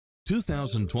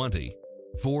2020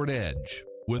 Ford Edge.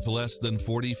 With less than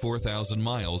 44,000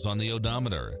 miles on the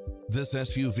odometer, this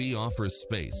SUV offers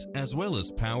space as well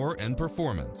as power and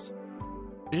performance.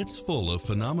 It's full of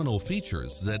phenomenal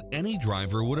features that any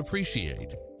driver would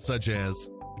appreciate, such as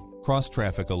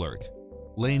cross-traffic alert,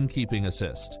 lane keeping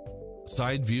assist,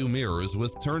 side view mirrors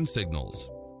with turn signals,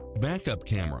 backup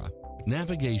camera,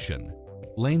 navigation,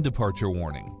 lane departure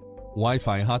warning,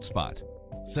 Wi-Fi hotspot,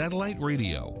 satellite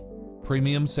radio,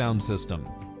 premium sound system,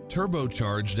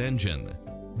 turbocharged engine.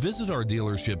 Visit our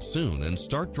dealership soon and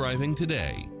start driving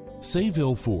today.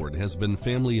 Sayville Ford has been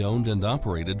family-owned and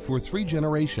operated for 3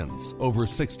 generations, over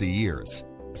 60 years.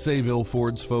 Sayville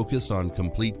Ford's focus on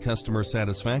complete customer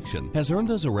satisfaction has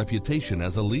earned us a reputation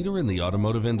as a leader in the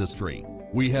automotive industry.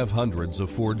 We have hundreds of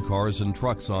Ford cars and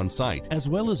trucks on site, as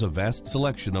well as a vast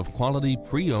selection of quality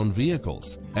pre-owned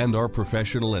vehicles. And our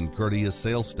professional and courteous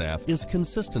sales staff is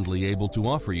consistently able to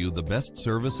offer you the best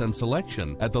service and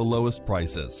selection at the lowest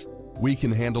prices. We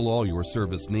can handle all your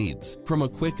service needs, from a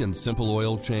quick and simple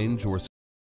oil change or